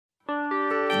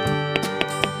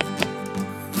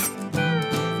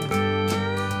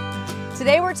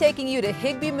Today we're taking you to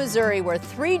Higbee, Missouri, where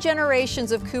 3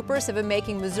 generations of Coopers have been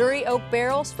making Missouri oak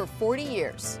barrels for 40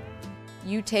 years.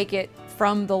 You take it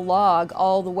from the log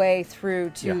all the way through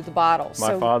to the bottle.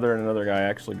 My father and another guy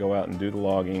actually go out and do the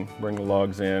logging, bring the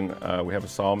logs in. We have a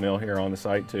sawmill here on the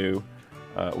site too.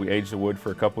 We age the wood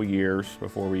for a couple years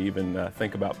before we even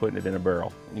think about putting it in a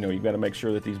barrel. You know, you've got to make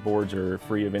sure that these boards are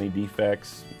free of any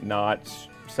defects, knots,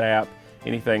 sap,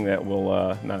 anything that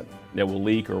will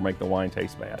leak or make the wine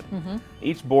taste bad.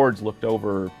 Each board's looked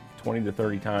over 20 to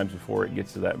 30 times before it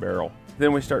gets to that barrel.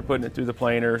 Then we start putting it through the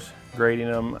planers,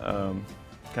 grading them,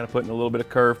 kind of putting a little bit of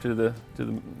curve to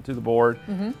the board.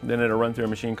 Then it'll run through a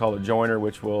machine called a joiner,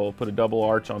 which will put a double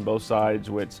arch on both sides,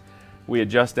 which we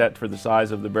adjust that for the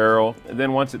size of the barrel. And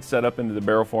then once it's set up into the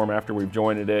barrel form after we've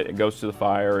jointed it, it goes to the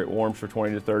fire, it warms for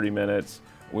 20 to 30 minutes.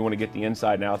 We want to get the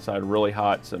inside and outside really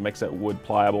hot so it makes that wood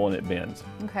pliable and it bends.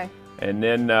 Okay. And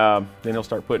then he'll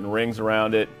start putting rings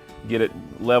around it, get it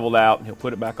leveled out, and he'll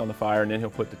put it back on the fire, and then he'll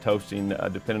put the toasting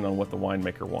depending on what the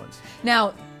winemaker wants.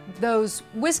 Now, those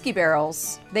whiskey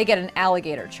barrels, they get an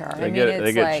alligator char. They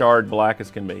get charred black as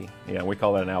can be. Yeah, we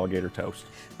call that an alligator toast.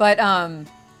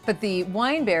 But the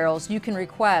wine barrels, you can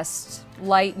request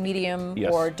light, medium,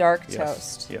 or dark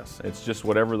toast. Yes, it's just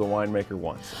whatever the winemaker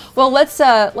wants. Well, let's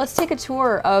take a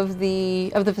tour of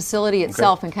the facility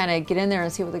itself and kind of get in there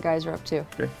and see what the guys are up to.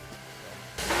 Okay.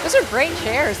 Those are great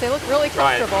chairs. They look really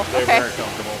comfortable. Right. They're very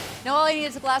comfortable. Now all I need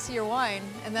is a glass of your wine,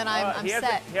 and then I'm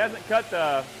set. He hasn't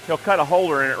cut he'll cut a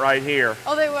holder in it right here.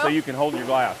 Oh, they will? So you can hold your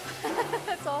glass.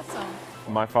 That's awesome.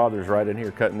 My father's right in here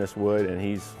cutting this wood, and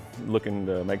he's looking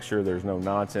to make sure there's no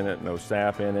knots in it, no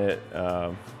sap in it,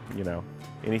 you know,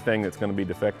 anything that's going to be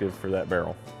defective for that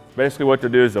barrel. Basically what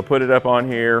they'll do is they'll put it up on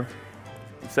here,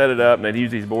 set it up, and they'd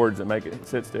use these boards that make it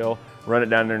sit still, run it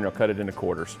down there, and they'll cut it into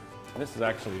quarters. This is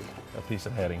actually a piece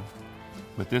of heading,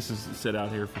 but this is set out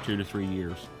here for 2 to 3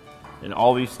 years. And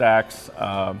all these stacks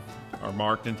are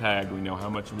marked and tagged. We know how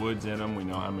much wood's in them, we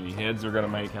know how many heads they're going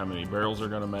to make, how many barrels they're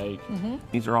going to make.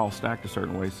 These are all stacked a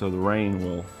certain way so the rain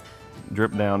will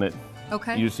drip down it.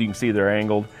 Okay. You can see they're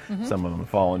angled. Some of them have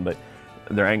fallen, but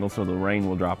they're angled so the rain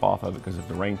will drop off of it, because if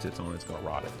the rain sits on it, it's going to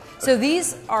rot it. So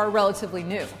these are relatively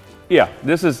new. Yeah,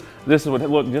 this is what it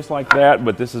looked just like that,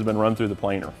 but this has been run through the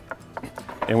planer.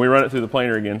 And we run it through the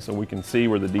planer again so we can see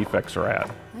where the defects are at.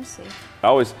 I see. I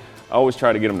always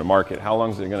try to get them to market. How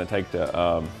long is it going to take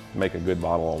to make a good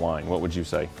bottle of wine? What would you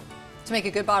say? To make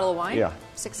a good bottle of wine? Yeah.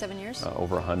 6, 7 years?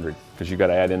 Over 100, because you've got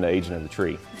to add in the aging of the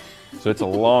tree. So it's a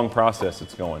long process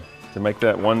it's going. To make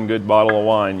that one good bottle of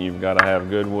wine, you've got to have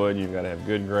good wood, you've got to have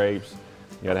good grapes,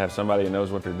 you've got to have somebody that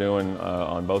knows what they're doing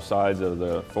on both sides of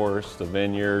the forest, the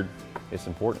vineyard. It's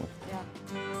important. Yeah.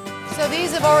 So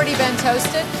these have already been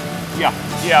toasted? Yeah,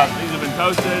 these have been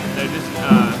toasted. They've just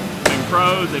been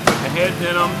crowed, they put the heads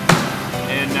in them,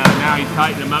 and now he's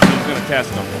tightening them up and he's going to test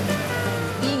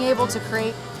them. Being able to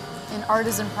create an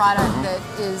artisan product that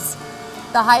is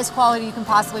the highest quality you can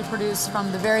possibly produce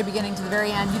from the very beginning to the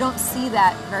very end, you don't see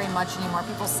that very much anymore.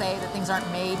 People say that things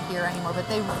aren't made here anymore, but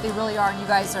they really are, and you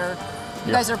guys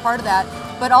are part of that.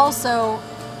 But also,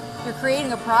 you're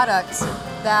creating a product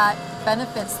that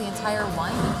benefits the entire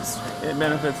wine industry. It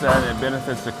benefits that, it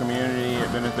benefits the community,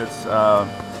 it benefits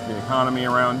the economy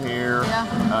around here,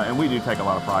 and we do take a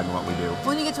lot of pride in what we do.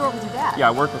 When you get to work with your dad? Yeah,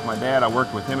 I worked with my dad, I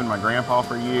worked with him and my grandpa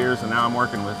for years, and now I'm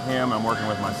working with him, I'm working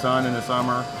with my son in the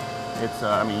summer. It's,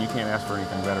 I mean, you can't ask for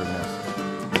anything better than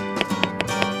this.